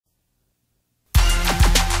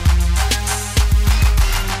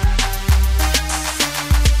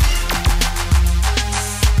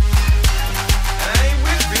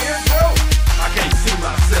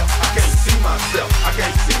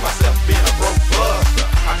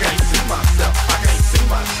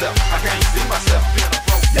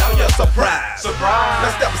Surprise! Surprise!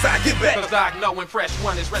 Let's step aside, get back. Cause I know when fresh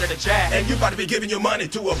one is ready to jack. And you about to be giving your money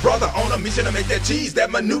to a brother on a mission to make that cheese, that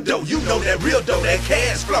minute dough. You know that real dough, that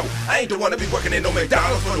cash flow. I ain't the one to be working in no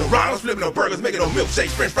McDonald's for no Ronalds, flipping no burgers, making no milkshakes,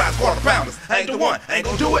 french fries, quarter pounders. I ain't the one, I ain't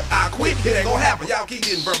gonna do it, I'll quit, it ain't gonna happen. Y'all keep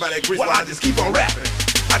getting burned by that grease while I just keep on rapping.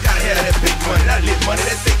 I gotta have that big money, that lit money,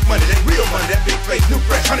 that thick money, that real money, that big face, new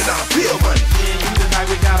fresh $100 bill money. Yeah, you tonight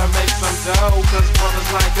we gotta make some dough, cause brothers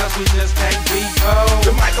like us, we just can't be old.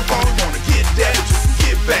 The microphone wanna get that, but you can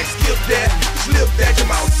get back, skip that, slip that, your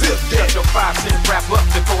mouth zip that. Shut your 5 cent wrap up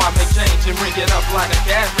before I make change and ring it up like a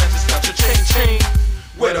cash register, cha-ching-ching.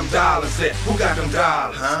 Where them dollars at? Who got them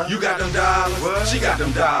dollars? Huh? You got them dollars? What? She got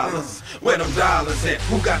them dollars. Where them dollars at?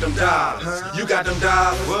 Who got them dollars? Huh? You got them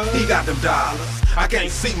dollars? What? He got them dollars. I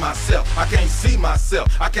can't see myself, I can't see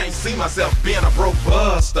myself, I can't see myself being a broke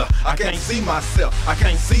buster. I can't see myself, I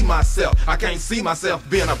can't see myself, I can't see myself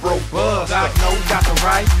being a broke buster. I know you got the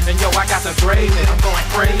right, and yo, I got the gravy. I'm going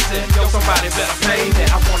crazy, yo, somebody better pay me.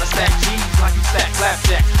 I wanna stack cheese like you stack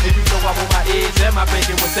flapjack. And you know I want my eggs and my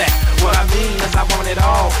bacon with that. What I mean is I want it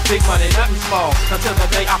all, big money, nothing small. Until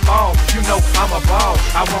the day I fall, you know I'm a ball.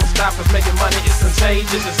 I won't stop cause making money is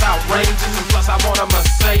contagious, it's outrageous. And plus I want a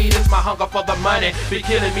Mercedes, my hunger for the money be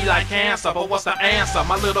killing me like cancer, but what's the answer?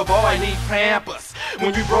 My little boy need Pampers. When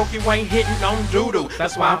you broke, you ain't hitting on doo-doo.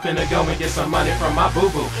 That's why I'm finna go and get some money from my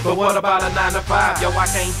boo-boo. But what about a 9 to 5? Yo, I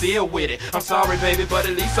can't deal with it. I'm sorry, baby, but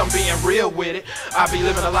at least I'm being real with it. I be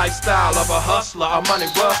living a lifestyle of a hustler, a money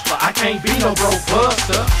rustler. I can't be no broke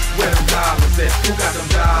buster. Where them dollars at? Who got them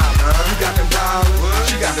dollars? You got them dollars? What?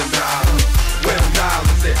 She got them dollars. Where them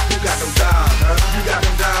dollars at? Who got them dollars? You got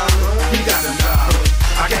them dollars? He got them dollars.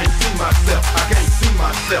 I can't see myself, I can't see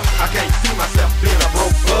myself, I can't see myself being a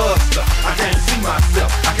broke buster. I can't see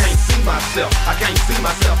myself, I can't see myself, I can't see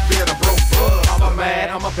myself being a broke buster.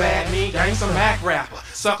 I'm a bad, mean, gangsta Mac rapper.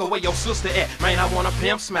 Sucker where your sister at, man, I want a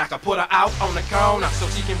pimp smacker. Put her out on the corner so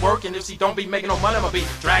she can work, and if she don't be making no money, I'ma be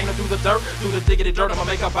dragging her through the dirt, through the diggity dirt. I'ma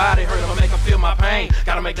make her body hurt, I'ma make her feel my pain.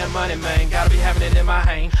 Gotta make that money, man, gotta be having it in my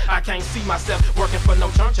hand. I can't see myself working for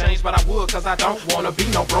no chunk change, but I would cause I don't wanna be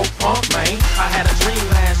no broke punk, man. I had a dream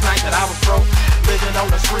last night that I was broke, living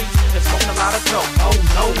on the streets and smoking a lot of dope. Oh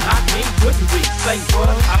no, not me, couldn't be. Say what?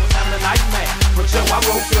 I was having a nightmare, but yo, I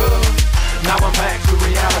woke up. Now I'm back to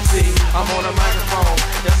reality. I'm on a microphone.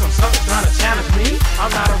 There's some suckers trying to challenge me. I'm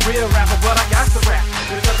not a real rapper, but I got to rap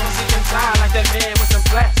because I'm sick and tired like that man with some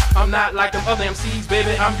flats. I'm not like them other MCs,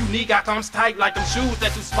 baby. I'm unique. I comes tight like them shoes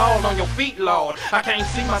that too small on your feet, Lord. I can't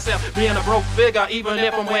see myself being a broke figure, even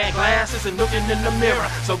if I'm wearing glasses and looking in the mirror.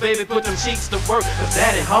 So baby, put them cheeks to work, cause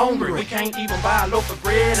daddy hungry. We can't even buy a loaf of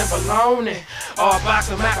bread and bologna or a box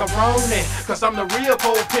of macaroni, cause I'm the real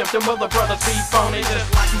cold pimp. Them other brothers be phony, just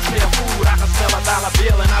like you smell food. I can smell a dollar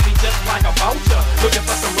bill and I be just like